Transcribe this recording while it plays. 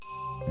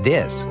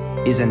This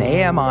is an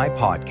AMI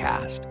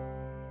podcast.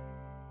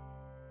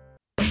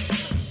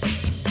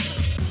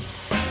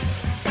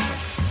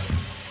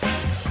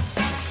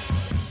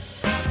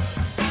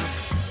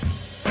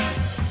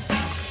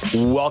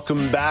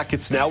 Welcome back.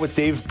 It's Now with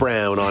Dave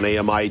Brown on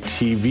AMI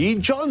TV.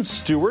 Jon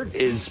Stewart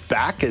is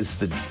back as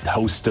the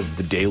host of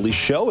The Daily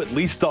Show, at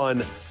least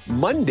on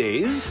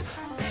Mondays.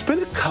 It's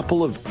been a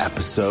couple of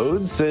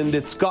episodes, and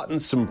it's gotten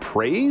some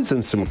praise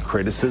and some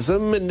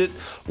criticism, and it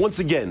once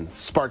again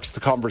sparks the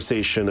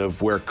conversation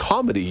of where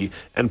comedy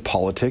and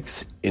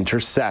politics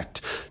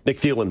intersect. Niek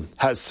Theelen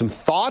has some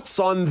thoughts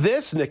on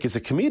this. Nick is a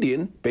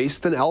comedian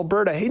based in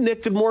Alberta. Hey,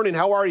 Nick, good morning.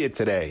 How are you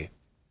today?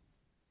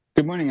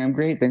 Good morning. I'm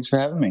great. Thanks for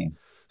having me.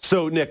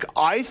 So, Nick,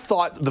 I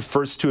thought the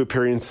first two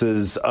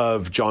appearances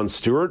of Jon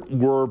Stewart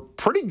were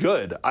pretty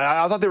good.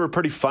 I thought they were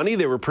pretty funny.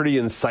 They were pretty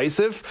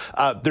incisive.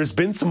 There's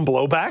been some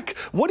blowback.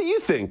 What do you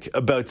think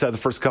about the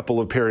first couple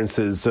of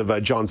appearances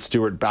of Jon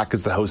Stewart back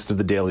as the host of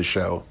The Daily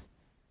Show?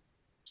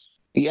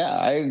 Yeah,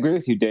 I agree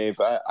with you, Dave.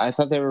 I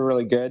thought they were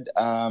really good.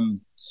 I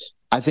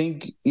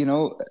think,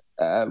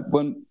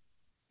 when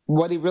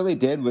what he really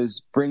did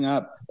was bring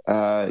up,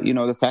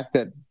 the fact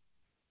that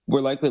we're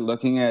likely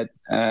looking at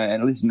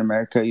least in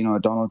America, a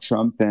Donald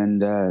Trump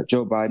and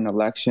Joe Biden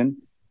election,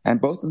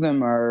 and both of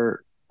them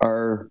are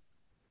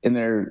in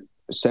their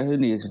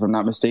 70s, if I'm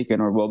not mistaken,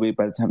 or will be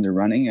by the time they're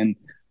running. And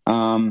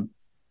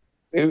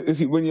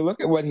when you look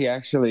at what he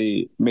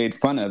actually made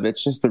fun of,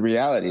 it's just the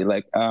reality.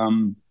 Like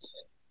the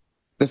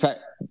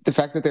fact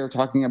that they were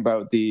talking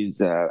about these,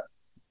 the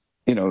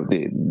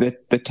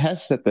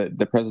tests that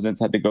the presidents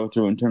had to go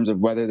through in terms of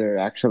whether they're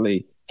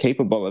actually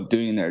capable of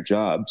doing their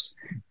jobs.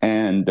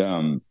 And,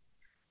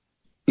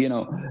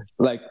 when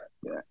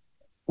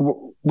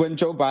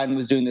Joe Biden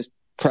was doing this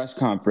press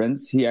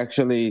conference, he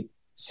actually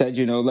said,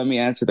 let me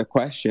answer the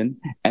question.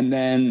 And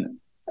then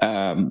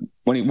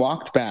when he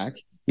walked back,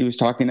 he was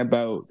talking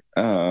about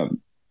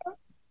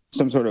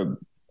some sort of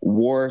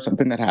war,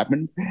 something that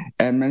happened,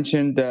 and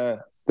mentioned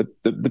the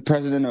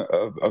president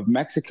of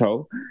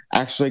Mexico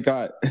actually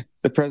got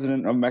the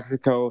president of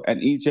Mexico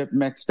and Egypt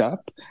mixed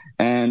up,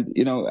 and,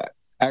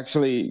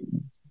 actually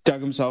dug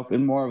himself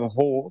in more of a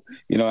hole,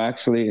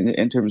 actually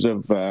in terms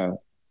of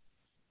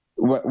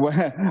what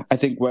I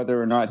think whether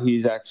or not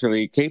he's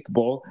actually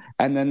capable.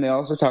 And then they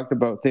also talked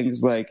about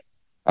things like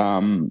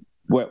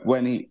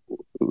when he,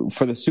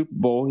 for the Super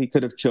Bowl, he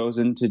could have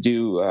chosen to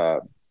do a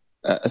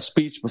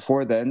speech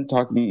before then,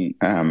 talking,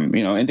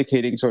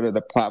 indicating sort of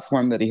the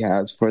platform that he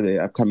has for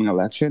the upcoming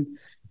election.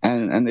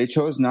 And they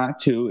chose not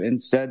to.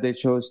 Instead, they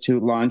chose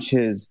to launch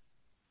his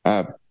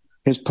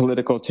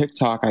political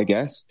TikTok, I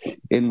guess,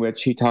 in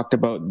which he talked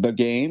about the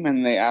game,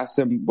 and they asked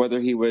him whether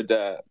he would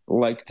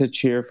like to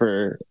cheer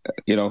for,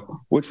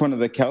 which one of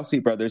the Kelsey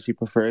brothers he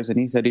prefers, and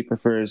he said he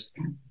prefers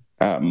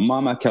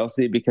Mama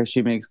Kelsey because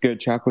she makes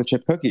good chocolate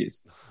chip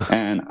cookies.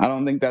 And I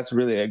don't think that's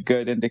really a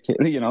good indicator,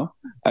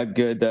 a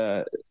good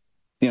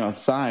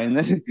sign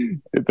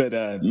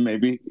that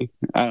maybe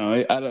I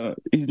don't know.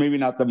 He's maybe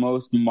not the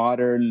most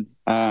modern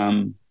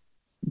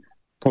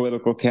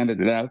political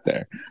candidate out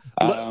there.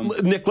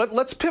 Nick,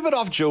 let's pivot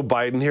off Joe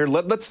Biden here.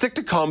 Let's stick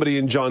to comedy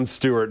and Jon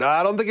Stewart.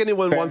 I don't think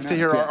anyone wants to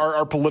hear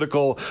our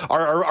political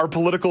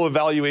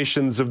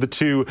evaluations of the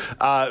two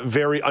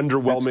very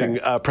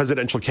underwhelming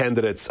presidential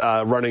candidates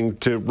running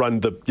to run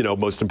the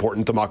most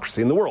important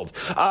democracy in the world.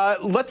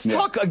 Let's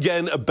talk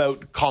again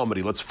about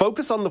comedy. Let's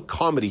focus on the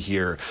comedy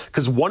here,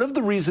 because one of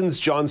the reasons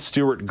Jon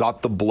Stewart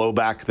got the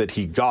blowback that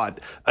he got,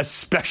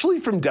 especially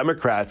from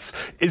Democrats,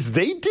 is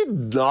they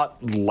did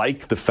not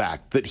like the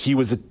fact that he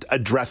was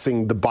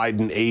addressing the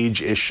Biden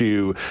age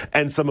issue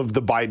and some of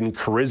the Biden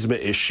charisma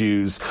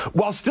issues,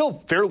 while still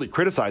fairly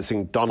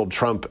criticizing Donald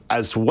Trump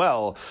as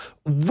well.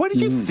 What do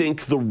you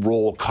think the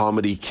role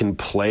comedy can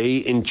play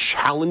in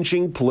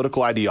challenging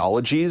political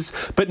ideologies,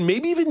 but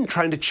maybe even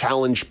trying to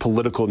challenge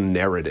political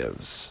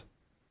narratives?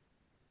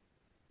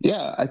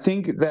 Yeah, I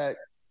think that,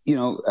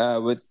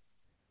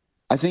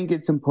 I think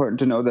it's important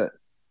to know that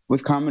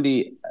with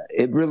comedy,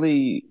 it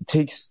really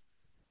takes,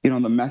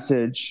 the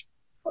message,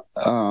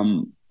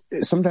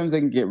 sometimes they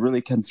can get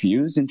really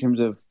confused in terms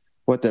of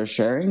what they're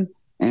sharing.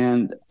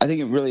 And I think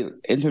it really,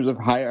 in terms of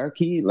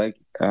hierarchy, you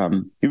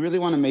really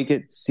want to make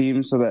it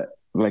seem so that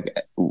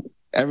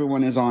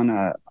everyone is on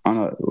a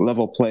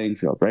level playing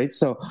field, right?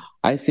 So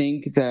I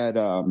think that,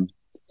 I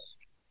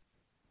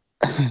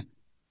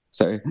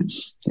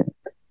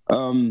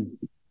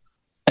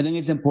think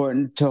it's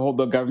important to hold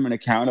the government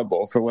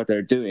accountable for what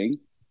they're doing.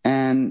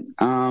 And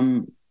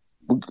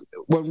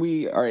when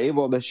we are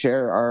able to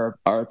share our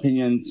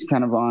opinions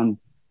kind of on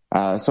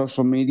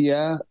social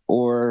media,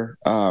 or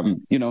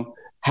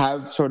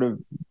have sort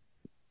of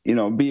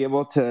be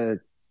able to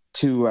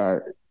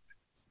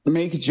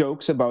make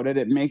jokes about it,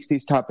 it makes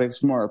these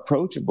topics more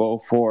approachable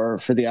for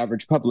the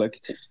average public.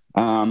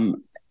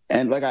 And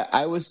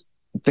I was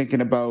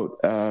thinking about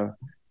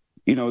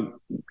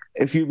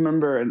if you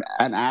remember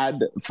an ad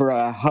for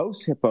a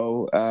house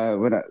hippo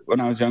when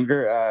I was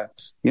younger,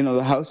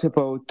 the house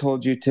hippo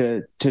told you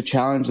to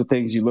challenge the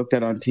things you looked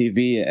at on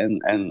TV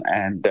and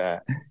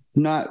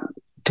not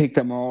take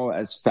them all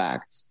as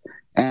facts.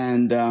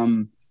 And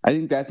I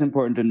think that's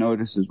important to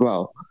notice as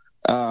well.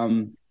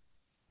 And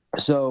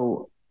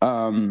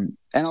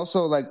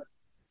also, like,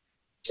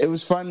 it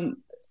was fun,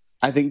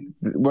 I think,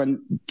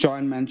 when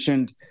Jon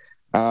mentioned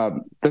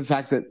the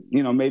fact that,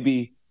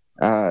 maybe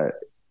that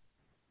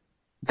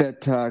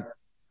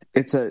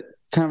it's a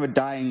kind of a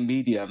dying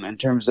medium in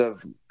terms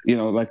of,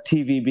 like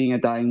TV being a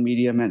dying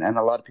medium and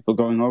a lot of people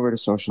going over to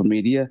social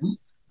media,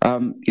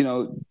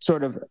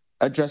 sort of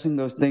addressing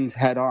those things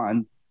head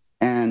on.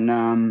 And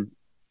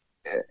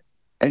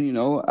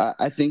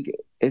I think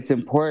it's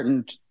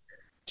important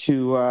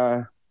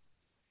to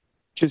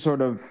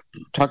sort of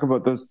talk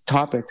about those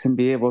topics and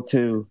be able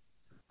to,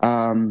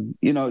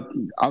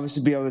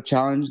 obviously be able to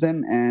challenge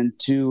them and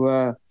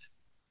to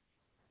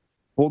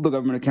hold the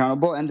government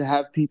accountable and to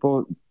have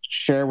people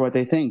share what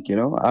they think,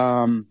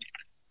 Yeah,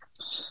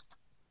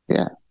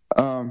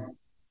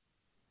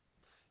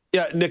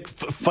 Nick,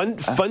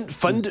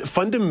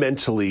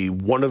 fundamentally,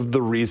 one of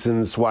the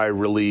reasons why I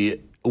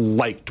really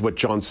liked what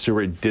Jon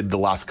Stewart did the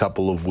last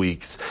couple of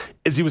weeks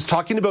is he was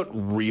talking about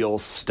real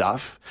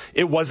stuff.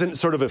 It wasn't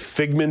sort of a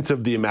figment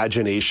of the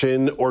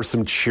imagination or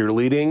some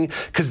cheerleading,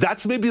 because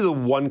that's maybe the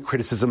one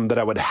criticism that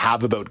I would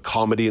have about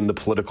comedy in the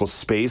political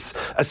space,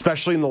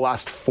 especially in the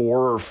last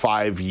 4 or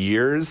 5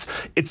 years.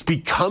 It's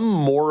become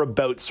more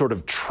about sort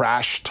of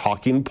trash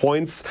talking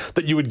points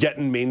that you would get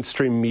in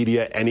mainstream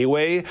media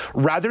anyway,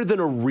 rather than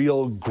a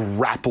real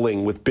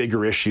grappling with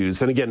bigger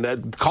issues. And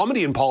again,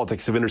 comedy and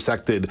politics have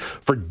intersected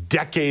for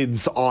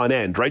decades on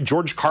end, right?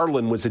 George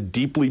Carlin was a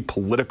deeply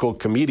political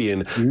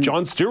comedian. Mm-hmm.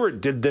 Jon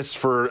Stewart did this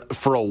for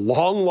a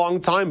long, long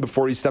time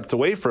before he stepped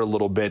away for a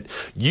little bit.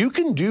 You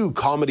can do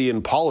comedy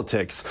and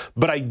politics,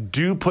 but I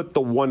do put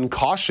the one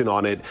caution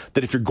on it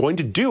that if you're going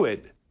to do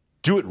it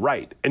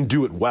right and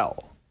do it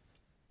well.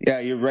 Yeah,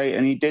 you're right.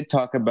 And he did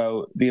talk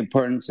about the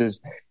importance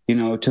is,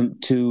 their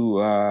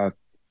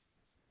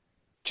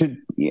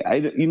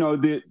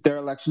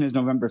election is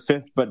November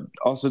 5th, but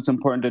also it's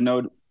important to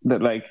note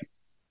that, like,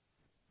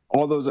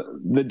 all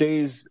the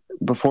days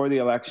before the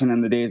election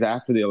and the days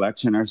after the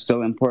election are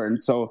still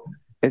important. So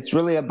it's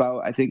really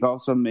about, I think,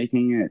 also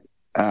making it,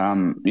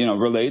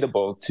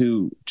 relatable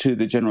to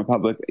the general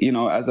public.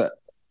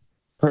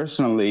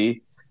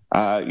 Personally,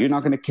 you're not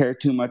going to care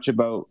too much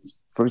about,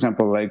 for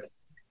example, like,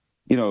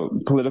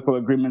 political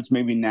agreements,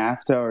 maybe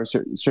NAFTA or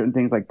certain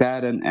things like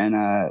that. And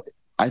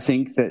I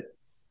think that,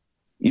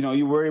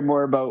 you worry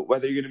more about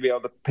whether you're going to be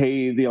able to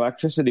pay the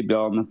electricity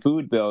bill and the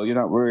food bill. You're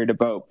not worried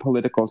about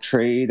political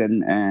trade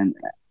and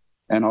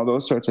all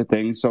those sorts of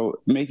things.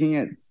 So making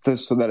it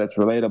so that it's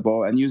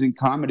relatable and using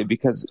comedy,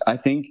 because I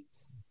think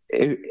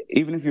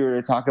even if you were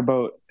to talk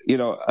about,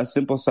 a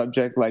simple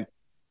subject like,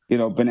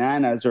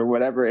 bananas or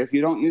whatever, if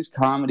you don't use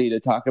comedy to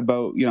talk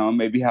about,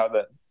 maybe how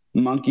the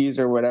monkeys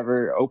or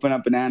whatever open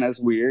up bananas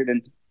weird,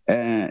 and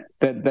then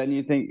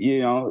you think,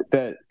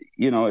 that,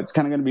 it's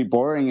kind of going to be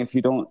boring if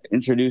you don't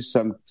introduce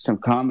some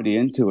comedy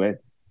into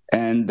it.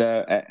 And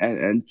at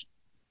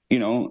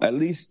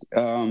least,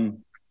 I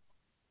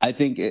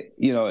think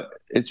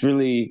it's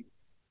really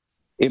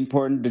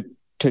important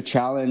to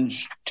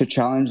challenge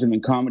them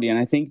in comedy. And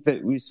I think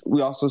that we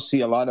also see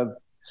a lot of,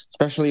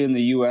 especially in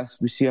the US,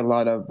 we see a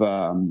lot of,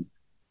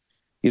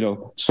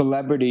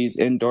 celebrities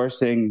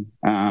endorsing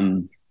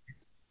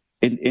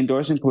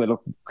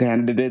political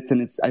candidates,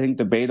 and it's, I think,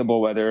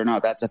 debatable whether or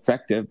not that's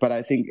effective. But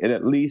I think it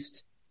at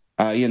least,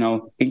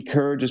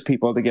 encourages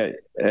people to get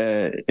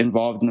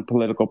involved in the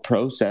political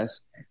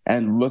process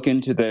and look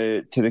into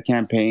the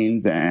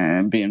campaigns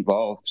and be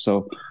involved.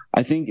 So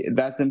I think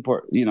that's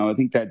important. I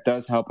think that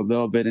does help a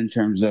little bit in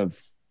terms of,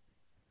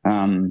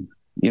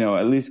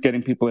 at least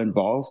getting people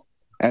involved,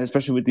 and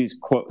especially with these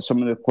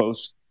some of the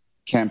close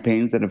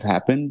campaigns that have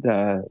happened.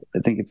 I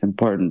think it's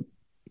important.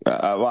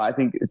 I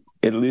think it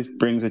at least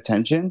brings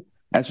attention,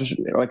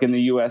 especially like in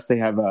the US, they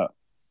have a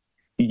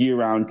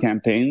year-round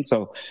campaign,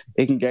 so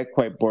it can get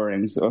quite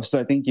boring. So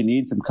I think you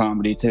need some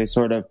comedy to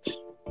sort of,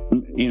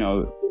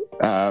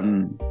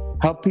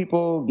 help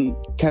people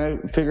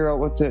kind of figure out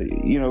what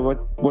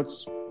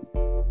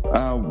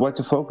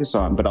to focus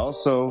on, but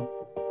also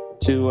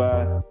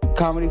to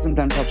comedy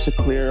sometimes helps to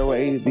clear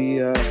away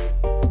the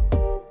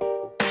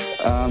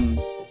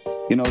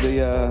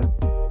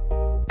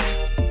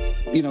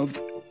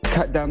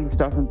cut down the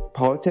stuff in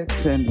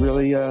politics and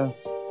really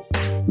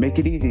make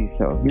it easy.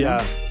 So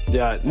yeah.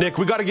 Nick,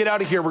 we got to get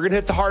out of here. We're going to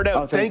hit the hard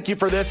out. Thank you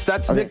for this.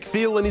 That's okay. Niek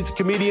Theelen. He's a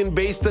comedian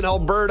based in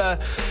Alberta.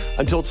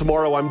 Until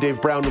tomorrow, I'm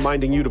Dave Brown,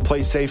 reminding you to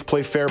play safe,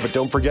 play fair, but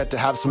don't forget to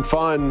have some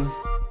fun.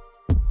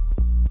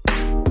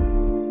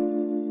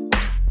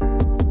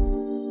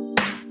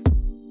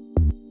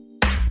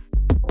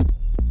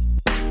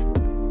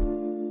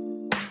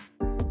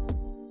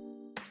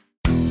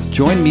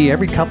 Join me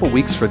every couple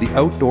weeks for the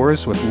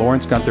Outdoors with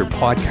Lawrence Gunther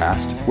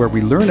podcast, where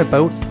we learn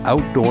about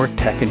outdoor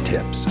tech and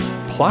tips.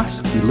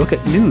 Plus, we look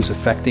at news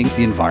affecting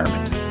the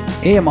environment.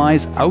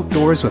 AMI's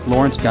Outdoors with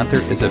Lawrence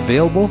Gunther is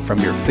available from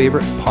your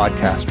favorite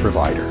podcast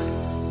provider.